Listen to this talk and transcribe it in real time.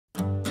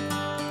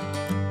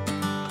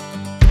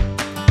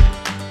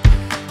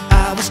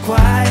was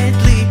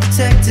quietly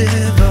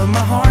protective of my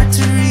heart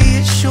to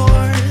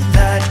reassure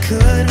that I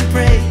couldn't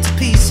break to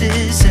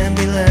pieces and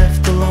be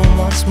left alone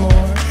once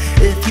more.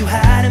 If you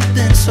hadn't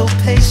been so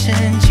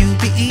patient, you'd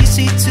be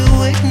easy to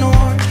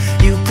ignore.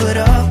 You put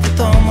up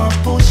with all my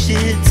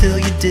bullshit till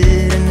you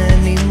didn't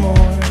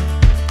anymore.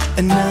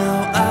 And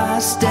now I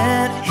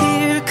stand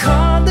here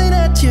calling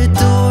at your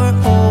door.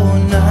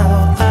 Oh,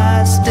 now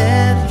I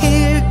stand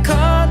here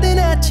calling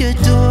at your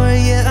door.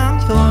 Yeah, I'm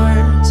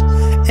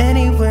yours,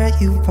 anywhere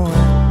you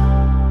want.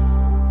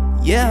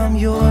 Yeah, I'm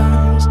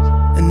yours,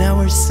 and now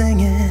we're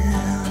singing.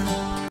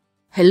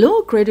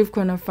 Hello Creative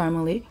Corner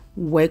family,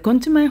 welcome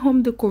to my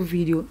home decor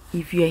video.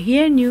 If you are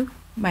here new,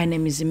 my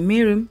name is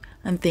Miriam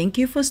and thank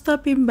you for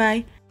stopping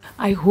by.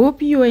 I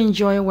hope you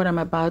enjoy what I'm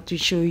about to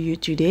show you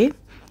today.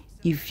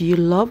 If you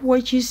love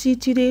what you see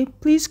today,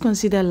 please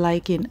consider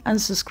liking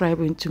and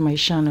subscribing to my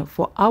channel,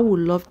 for I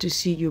would love to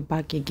see you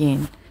back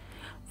again.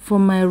 For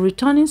my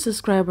returning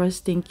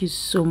subscribers, thank you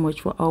so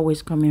much for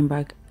always coming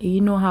back.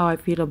 You know how I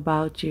feel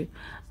about you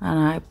and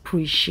I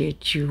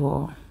appreciate you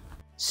all.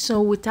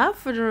 So without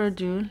further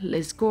ado,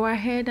 let's go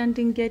ahead and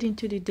then get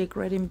into the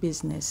decorating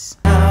business.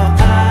 Now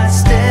I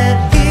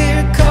stand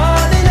here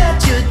calling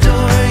at your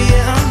door.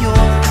 Yeah, I'm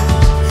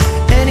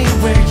yours,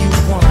 anywhere you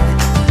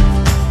want.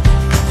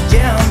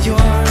 Yeah, I'm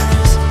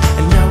yours,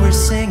 and now we're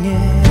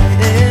singing.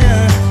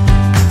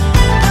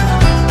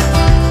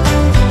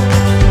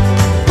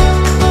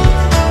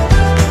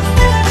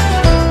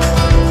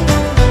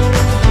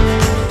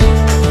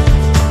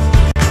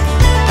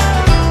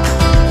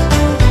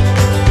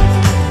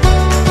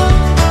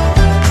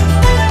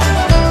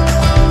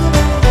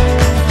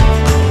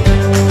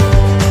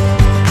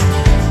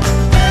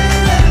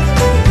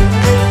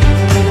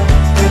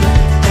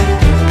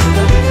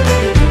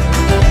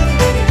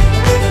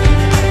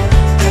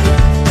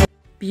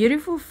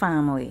 Beautiful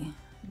family,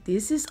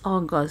 this is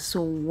August,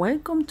 so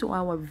welcome to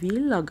our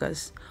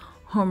vloggers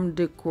home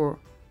decor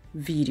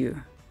video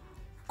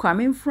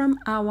coming from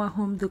our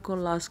home decor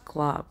luxe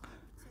club.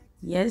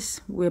 Yes,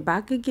 we're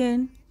back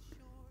again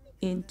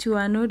into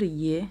another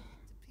year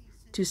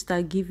to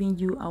start giving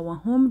you our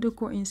home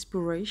decor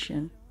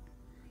inspiration.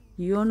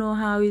 You all know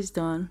how it's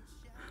done.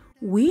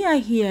 We are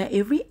here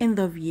every end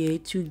of year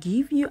to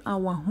give you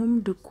our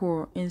home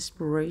decor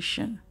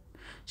inspiration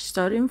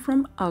starting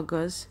from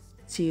August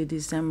till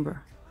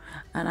December,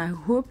 and I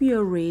hope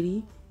you're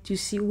ready to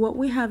see what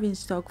we have in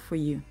stock for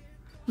you.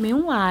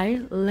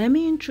 Meanwhile, let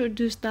me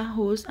introduce the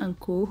host and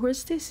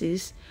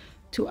co-hostesses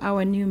to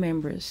our new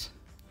members.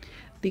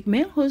 The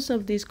main host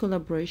of this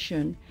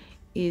collaboration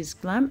is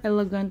Glam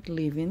Elegant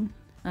Living,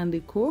 and the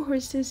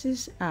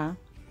co-hostesses are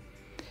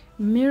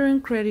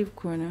Miriam Creative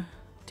Corner,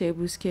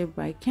 Tablescape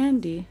by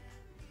Candy,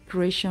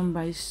 Creation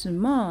by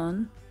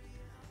Simone,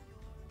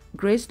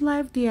 Grace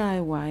Life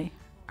DIY,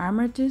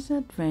 Amethyst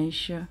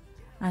Adventure,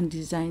 and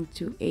Designed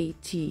to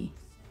AT.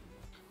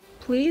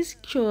 Please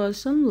show us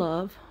some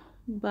love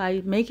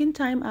by making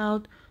time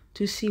out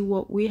to see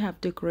what we have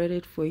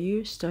decorated for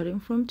you starting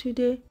from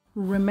today.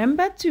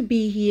 Remember to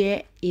be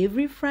here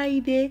every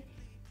Friday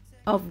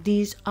of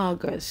this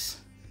August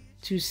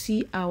to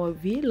see our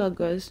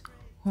vloggers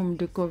home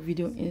decor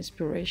video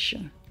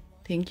inspiration.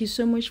 Thank you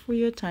so much for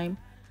your time,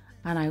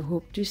 and I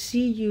hope to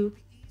see you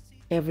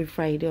every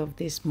Friday of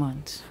this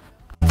month.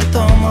 With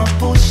all my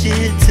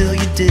bullshit till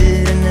you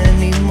didn't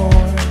anymore.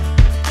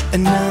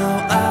 And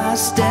now I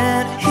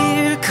stand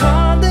here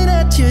calling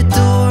at your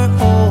door.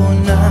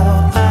 Oh,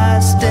 now I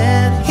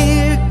stand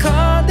here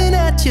calling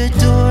at your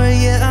door.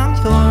 Yeah, I'm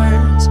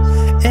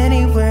yours,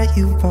 anywhere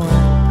you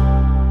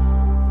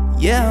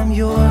want. Yeah, I'm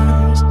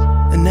yours,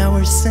 and now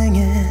we're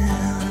singing.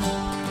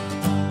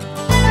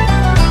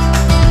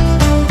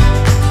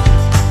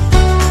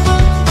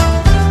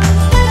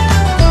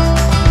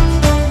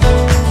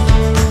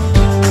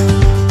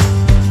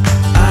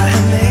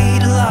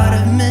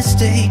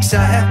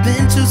 I have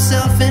been too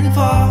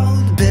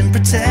self-involved, been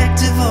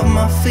protective of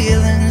my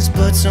feelings,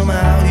 but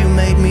somehow you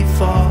made me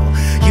fall.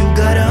 You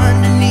got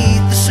underneath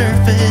the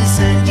surface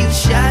and you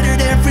shattered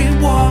every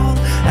wall.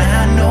 And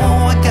I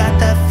know I got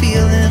that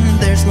feeling,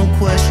 there's no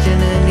question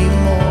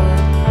anymore.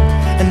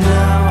 And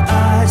now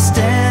I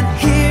stand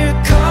here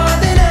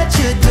calling at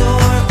your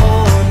door.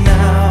 Oh,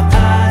 now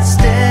I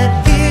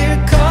stand here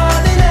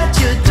calling at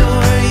your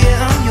door.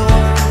 Yeah, I'm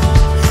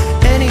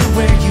yours,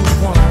 anywhere you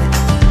want.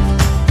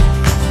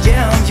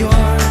 Yeah, I'm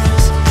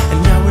yours,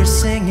 and now we're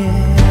singing.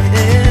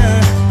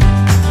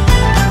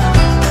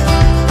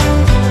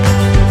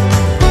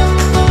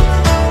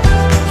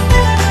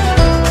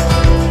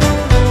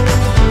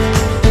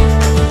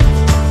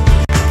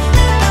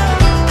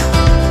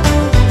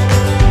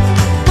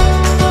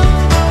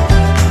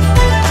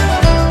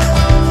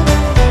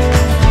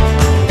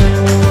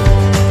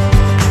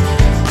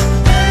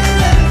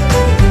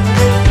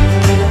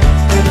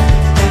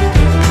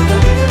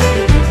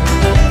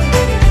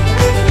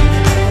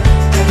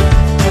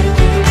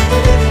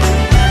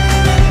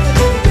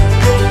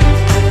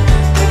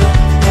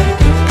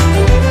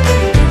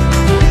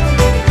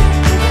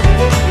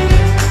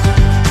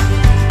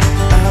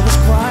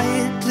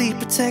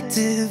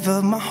 protective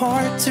of my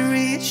heart to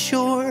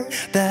reassure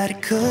that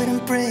it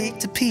couldn't break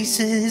to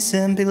pieces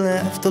and be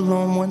left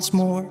alone once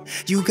more.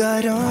 You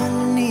got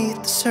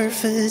underneath the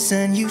surface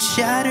and you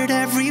shattered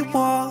every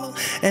wall,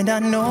 and I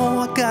know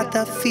I got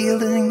that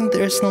feeling,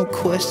 there's no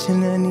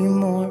question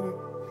anymore.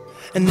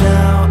 And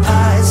now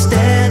I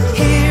stand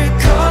here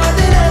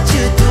calling at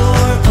your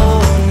door.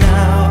 Oh,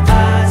 now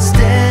I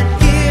stand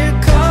here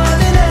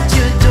calling at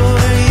your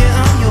door.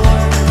 Yeah, I'm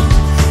yours,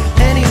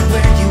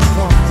 anywhere you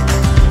want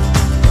it.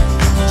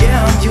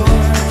 Yeah, I'm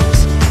yours,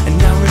 and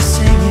now we're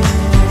singing.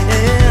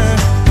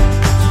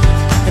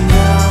 Yeah. And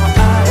now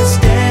I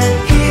stand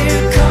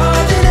here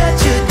calling at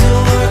your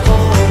door.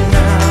 Oh,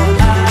 now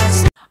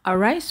I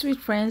Alright, sweet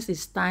friends,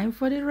 it's time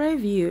for the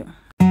review.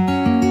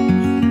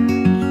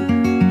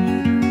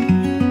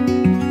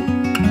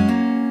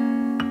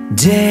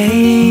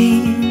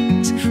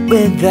 Days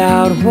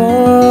without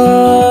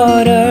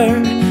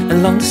water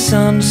along the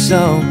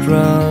sun-soaked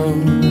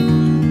road.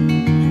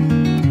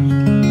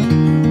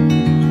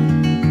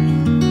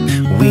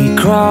 We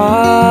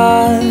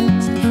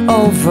crossed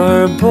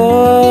over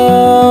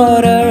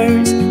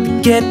borders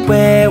to get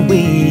where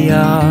we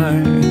are,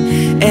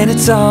 and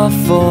it's all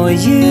for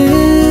you.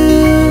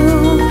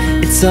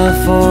 It's all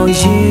for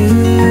you.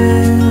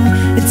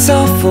 It's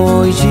all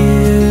for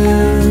you.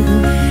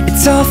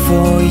 It's all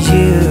for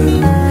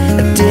you.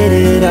 I did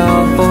it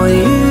all for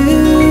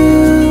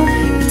you.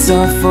 It's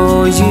all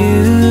for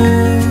you.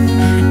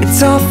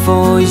 It's all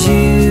for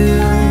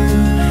you.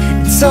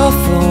 It's all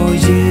for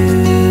you.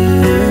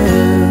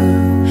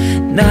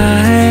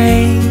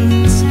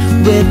 Nights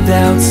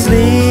without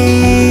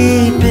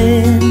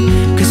sleeping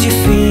 'cause you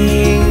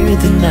fear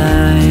the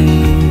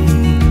night,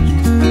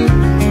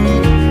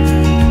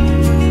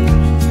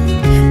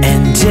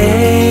 and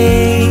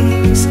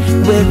days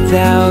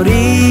without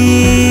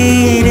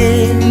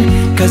eating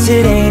 'cause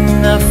it ain't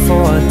enough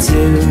for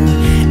two,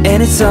 and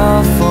it's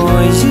all for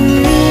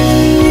you.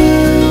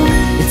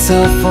 It's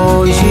all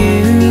for you.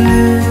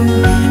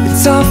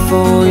 It's all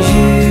for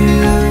you.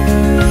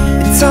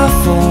 It's all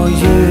for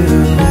you.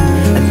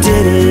 I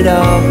did it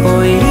all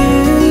for you.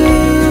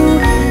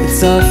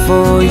 It's all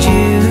for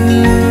you.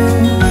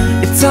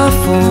 It's all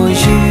for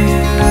you.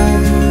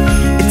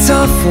 It's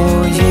all for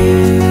you.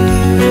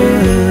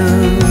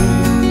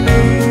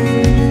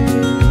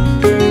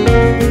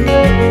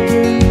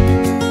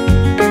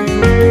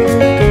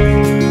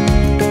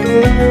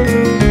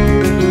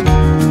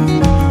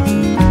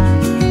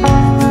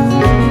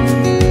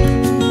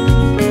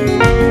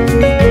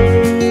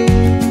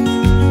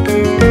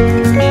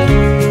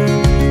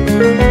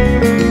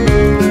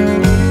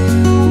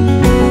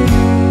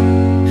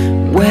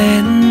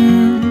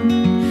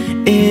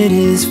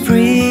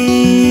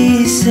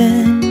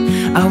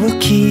 I will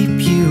keep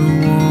you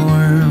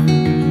warm.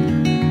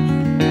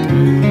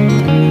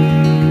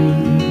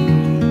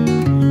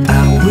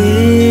 I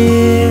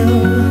will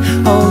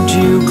hold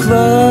you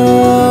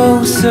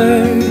closer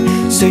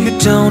so you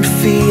don't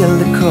feel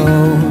the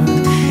cold,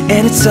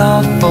 and it's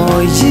all for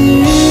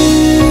you.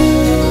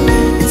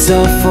 It's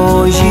all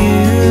for you.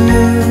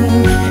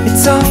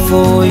 It's all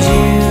for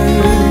you.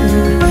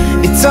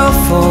 It's all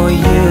for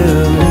you.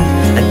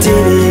 I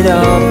did it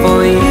all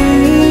for you.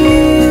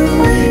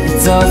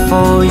 It's all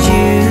for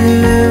you.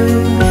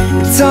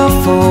 It's all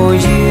for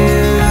you.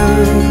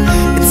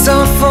 It's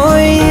all for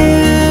you.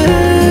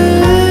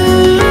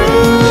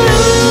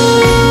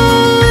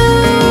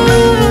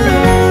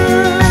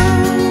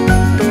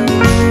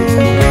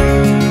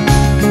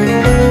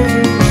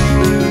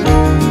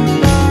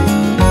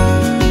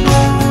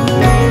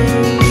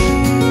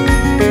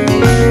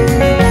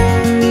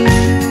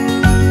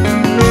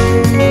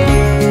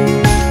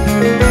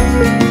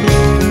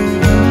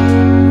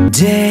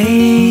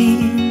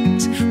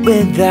 Days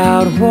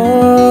without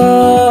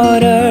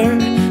water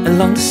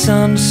along the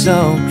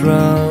sun-soaked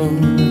road.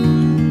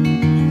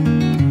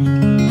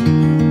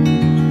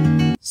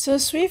 So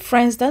sweet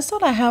friends, that's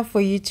all I have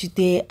for you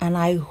today, and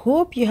I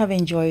hope you have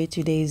enjoyed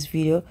today's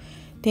video.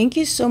 Thank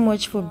you so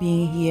much for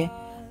being here,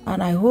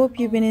 and I hope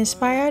you've been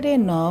inspired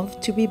enough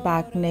to be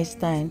back next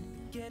time.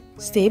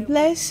 Stay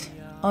blessed.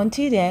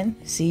 Until then,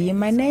 see you in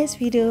my next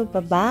video. Bye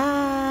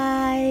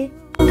bye.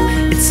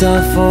 It's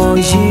all for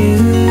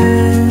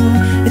you.